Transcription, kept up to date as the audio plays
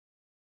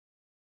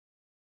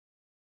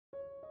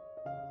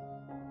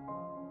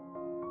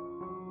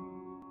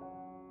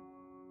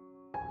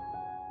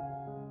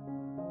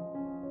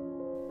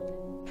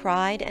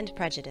Pride and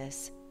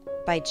Prejudice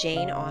by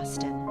Jane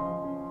Austen.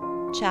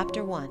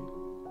 Chapter 1.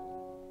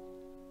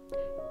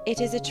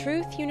 It is a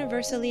truth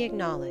universally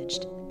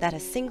acknowledged that a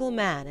single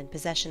man in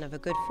possession of a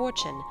good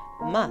fortune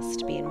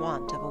must be in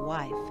want of a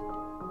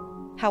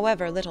wife.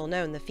 However little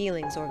known the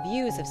feelings or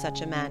views of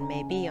such a man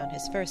may be on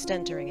his first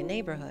entering a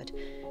neighbourhood,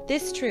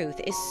 this truth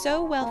is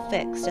so well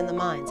fixed in the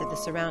minds of the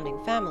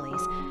surrounding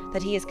families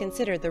that he is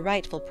considered the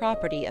rightful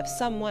property of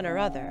some one or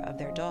other of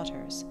their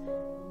daughters.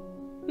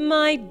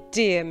 "My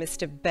dear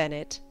Mr.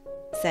 Bennet,"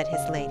 said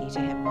his lady to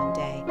him one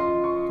day,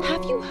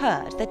 "have you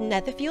heard that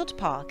Netherfield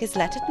Park is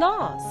let at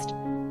last?"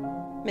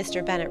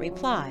 Mr. Bennet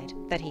replied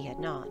that he had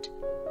not.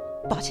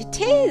 "But it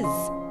is,"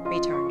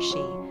 returned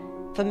she,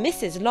 "for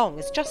Mrs. Long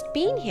has just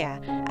been here,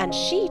 and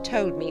she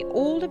told me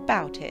all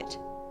about it."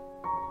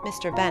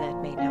 Mr.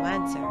 Bennet made no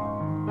answer.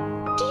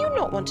 "Do you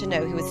not want to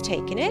know who has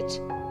taken it?"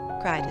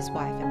 cried his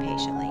wife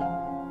impatiently.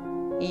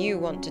 "You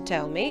want to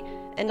tell me,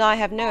 and I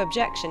have no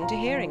objection to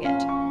hearing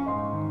it."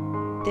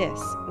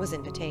 This was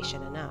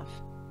invitation enough.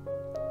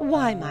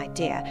 "Why, my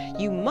dear,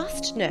 you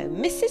must know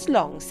Mrs.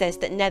 Long says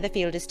that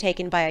Netherfield is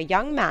taken by a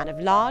young man of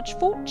large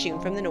fortune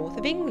from the north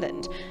of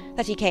England,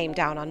 that he came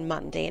down on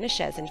Monday in a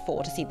chaise and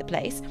four to see the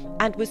place,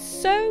 and was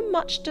so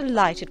much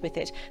delighted with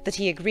it that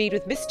he agreed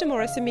with Mr.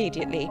 Morris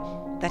immediately,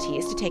 that he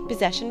is to take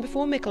possession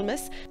before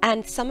Michaelmas,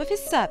 and some of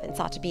his servants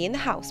are to be in the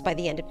house by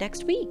the end of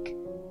next week."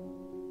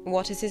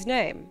 "What is his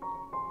name?"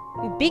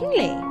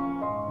 "Bingley."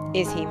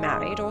 "Is he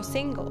married or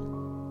single?"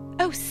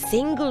 "Oh,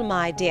 single,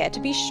 my dear, to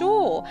be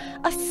sure.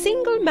 A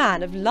single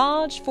man of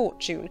large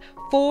fortune,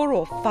 4,000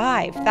 or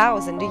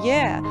 5,000 a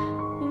year.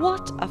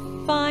 What a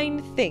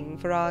fine thing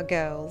for our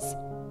girls!"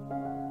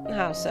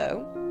 "How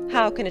so?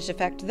 How can it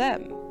affect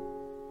them?"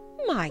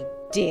 "My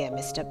dear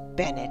Mr.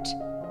 Bennet,"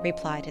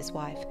 replied his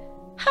wife,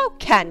 "how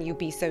can you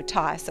be so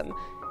tiresome?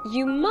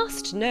 You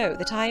must know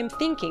that I am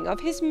thinking of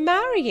his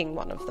marrying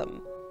one of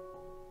them."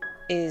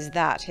 "Is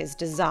that his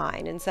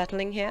design in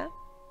settling here?"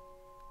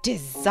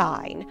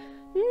 "Design?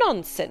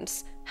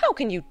 Nonsense! How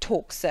can you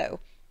talk so?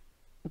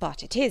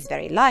 But it is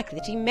very likely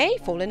that he may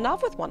fall in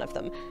love with one of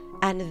them,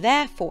 and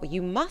therefore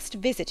you must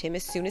visit him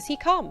as soon as he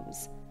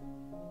comes."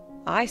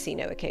 "I see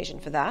no occasion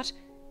for that.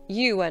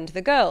 You and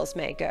the girls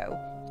may go,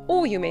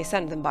 or you may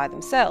send them by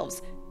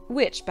themselves,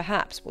 which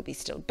perhaps will be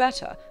still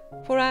better,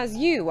 for as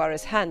you are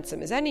as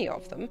handsome as any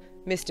of them,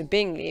 Mr.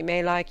 Bingley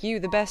may like you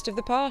the best of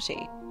the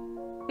party."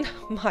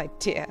 "My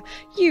dear,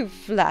 you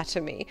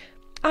flatter me.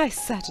 I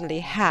certainly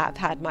have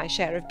had my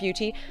share of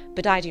beauty,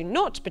 but I do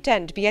not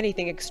pretend to be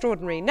anything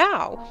extraordinary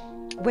now.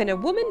 When a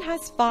woman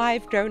has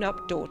 5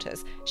 grown-up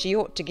daughters, she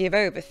ought to give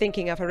over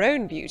thinking of her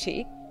own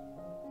beauty."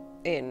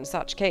 "In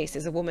such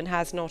cases a woman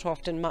has not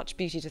often much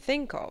beauty to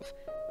think of."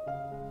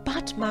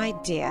 "But, my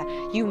dear,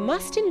 you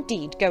must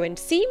indeed go and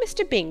see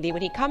Mr. Bingley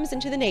when he comes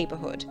into the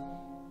neighbourhood."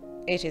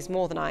 "It is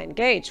more than I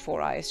engage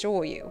for, I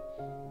assure you."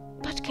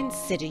 "But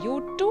consider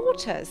your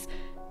daughters.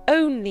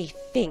 Only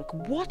think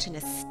what an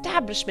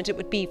establishment it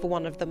would be for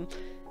one of them.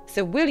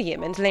 Sir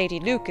William and Lady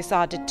Lucas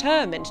are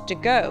determined to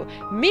go,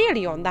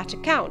 merely on that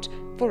account,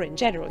 for in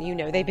general, you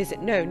know, they visit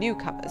no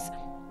newcomers.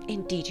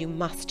 Indeed you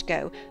must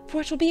go,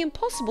 for it will be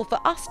impossible for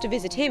us to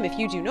visit him if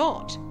you do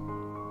not."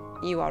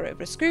 "You are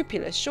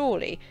over-scrupulous,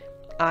 surely.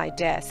 I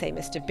dare say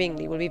Mr.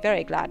 Bingley will be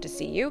very glad to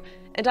see you,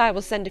 and I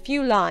will send a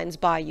few lines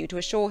by you to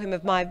assure him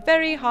of my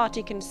very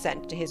hearty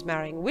consent to his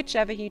marrying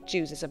whichever he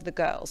chooses of the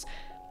girls,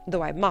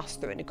 though I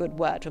must throw in a good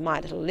word for my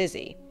little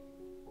Lizzie."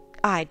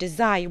 "I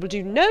desire you will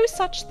do no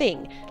such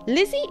thing.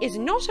 Lizzie is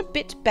not a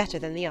bit better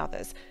than the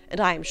others, and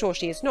I am sure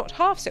she is not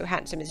half so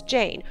handsome as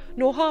Jane,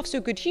 nor half so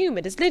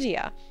good-humoured as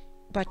Lydia.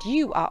 But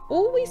you are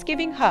always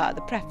giving her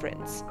the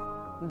preference."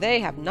 "They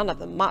have none of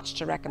them much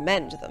to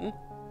recommend them,"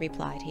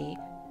 replied he.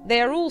 "They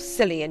are all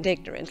silly and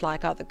ignorant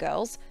like other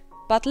girls,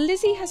 but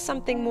Lizzie has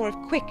something more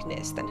of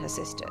quickness than her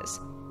sisters."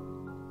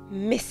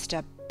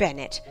 "Mr.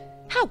 Bennet,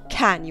 how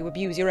can you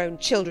abuse your own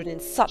children in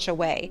such a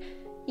way?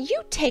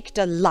 You take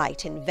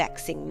delight in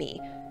vexing me.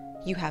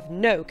 You have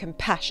no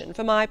compassion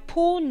for my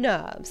poor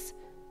nerves."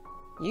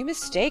 "You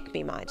mistake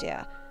me, my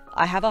dear.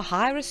 I have a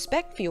high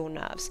respect for your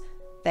nerves.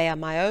 They are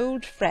my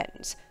old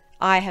friends.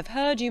 I have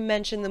heard you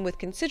mention them with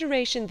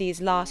consideration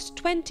these last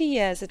 20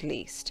 years at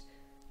least."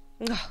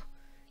 "Oh,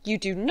 you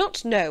do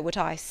not know what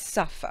I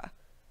suffer."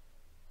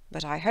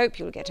 "But I hope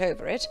you'll get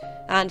over it,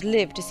 and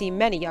live to see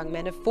many young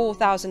men of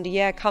 4,000 a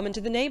year come into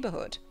the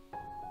neighbourhood."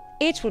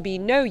 "It will be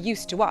no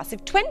use to us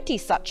if 20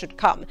 such should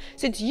come,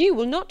 since you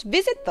will not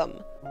visit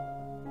them."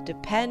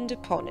 "Depend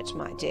upon it,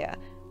 my dear,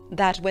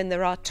 that when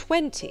there are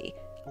 20,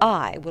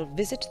 I will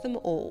visit them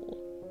all."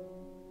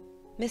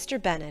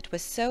 Mr. Bennet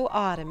was so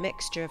odd a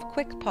mixture of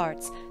quick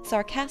parts,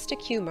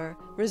 sarcastic humour,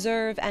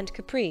 reserve, and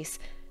caprice,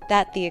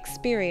 that the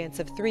experience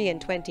of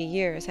 23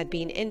 years had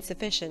been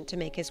insufficient to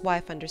make his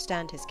wife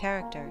understand his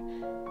character.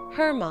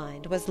 Her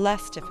mind was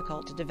less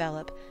difficult to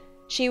develop.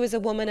 She was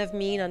a woman of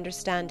mean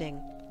understanding,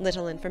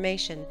 little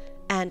information,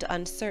 and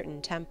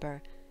uncertain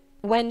temper.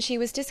 When she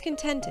was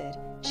discontented,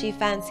 she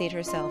fancied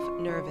herself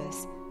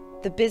nervous.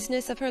 The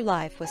business of her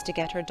life was to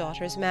get her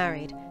daughters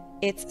married.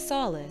 Its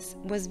solace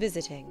was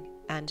visiting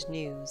and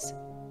news.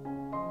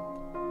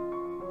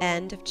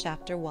 End of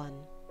chapter 1.